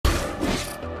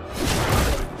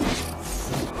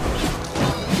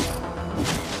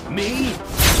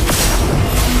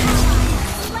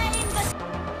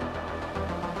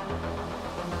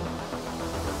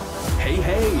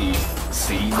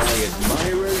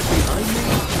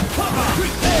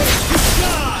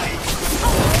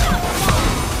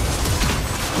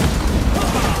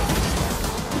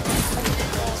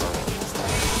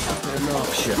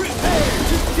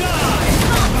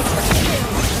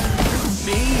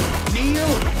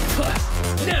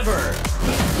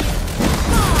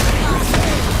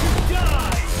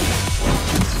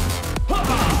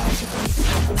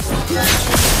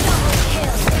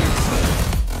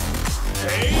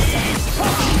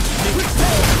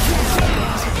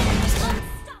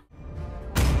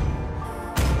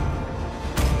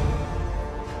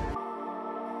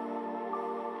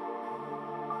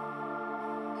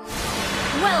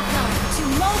Welcome to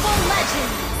Mobile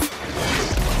Legends!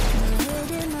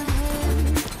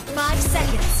 5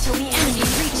 seconds till the enemy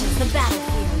reaches the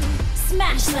battlefield.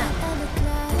 Smash them!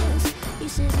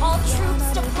 All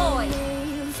troops deployed!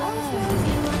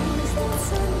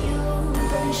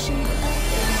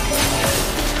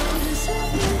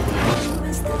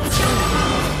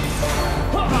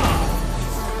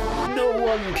 No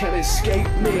one can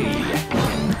escape me!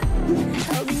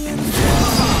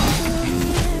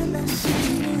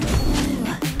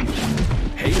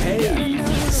 Hey,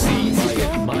 see my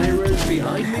admirers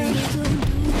behind me?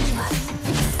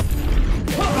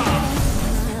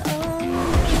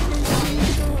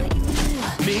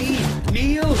 Me?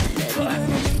 Kneel?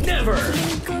 Never!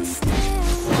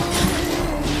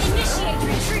 Initiate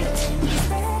retreat!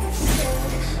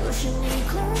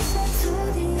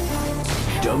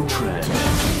 Don't tread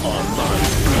on my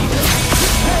freedom.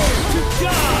 Prepare to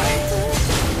die!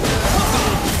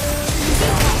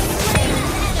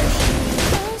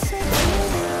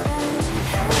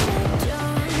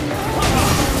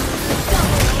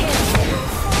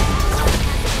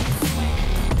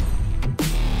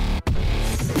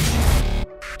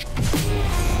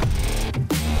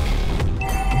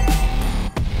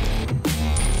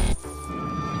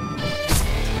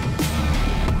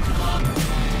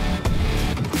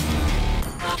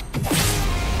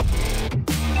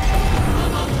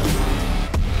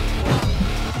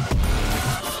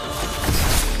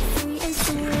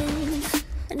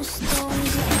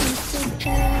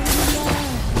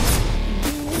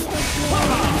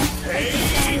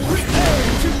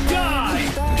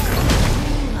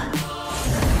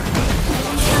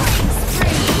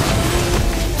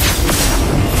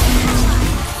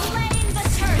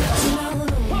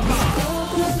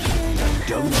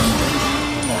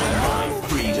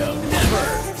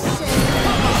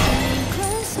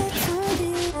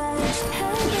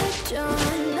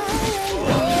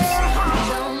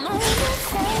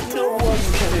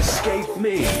 Escape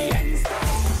me!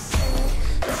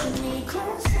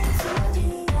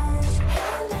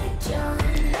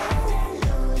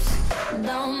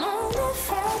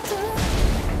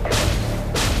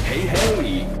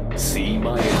 Hey, see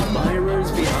my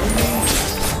admirers behind me?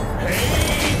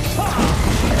 Hey,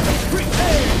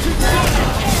 prepare to die!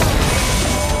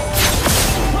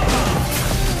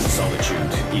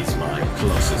 Solitude is my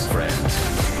closest friend.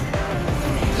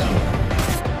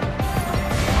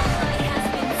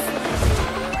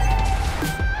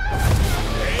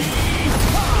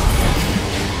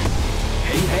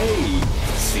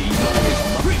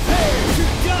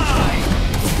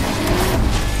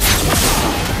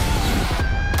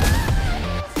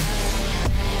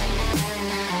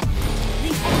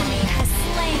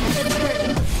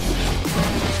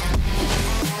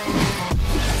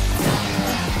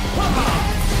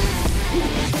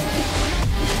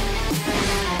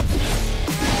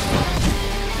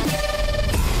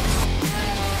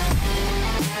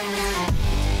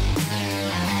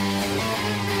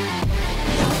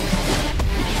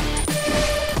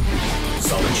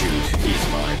 He's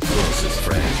my closest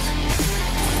friend.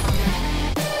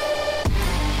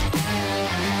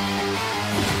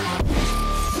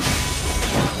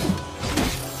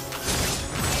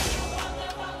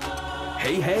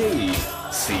 Hey,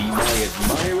 see my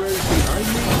admirers behind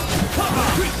me?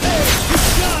 Prepare to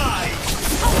die!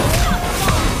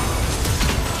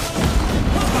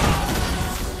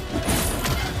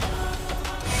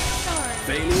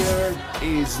 Failure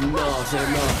is not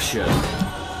an option.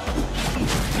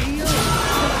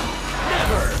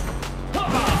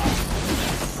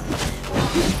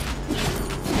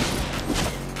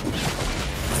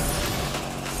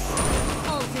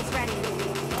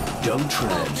 Don't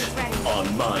tread on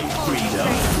my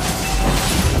freedom.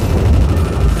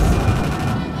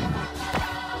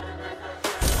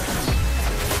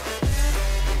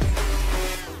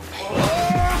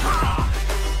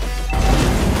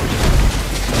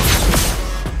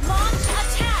 Launch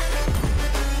attack!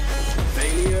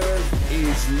 Failure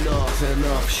is not an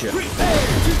option. Prepare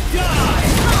to die!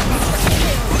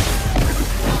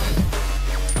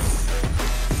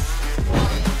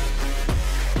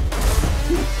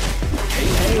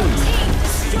 Hey,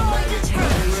 see my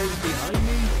admirers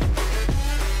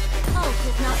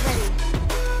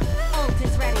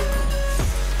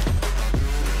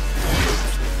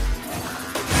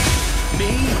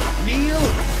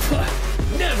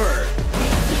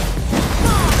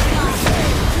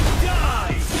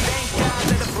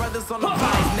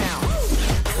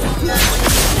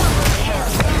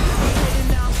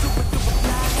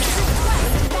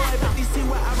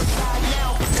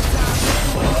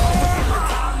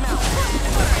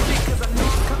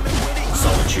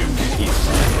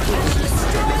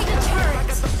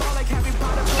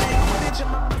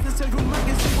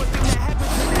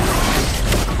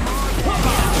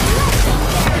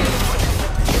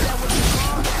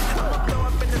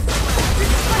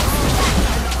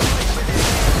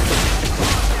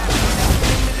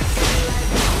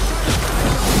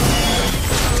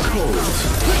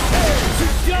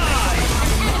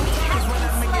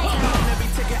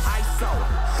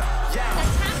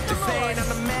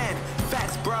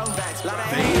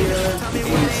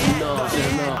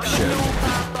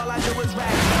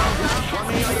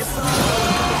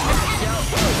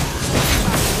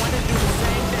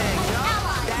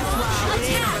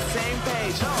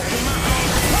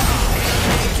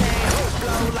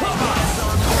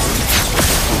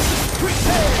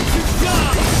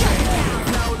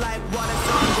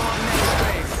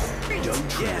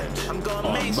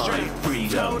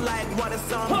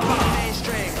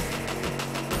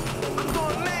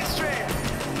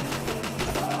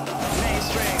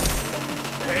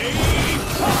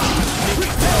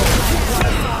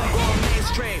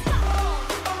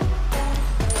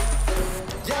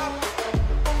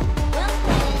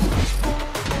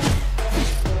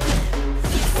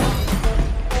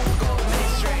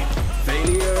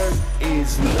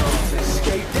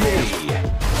Escape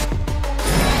me!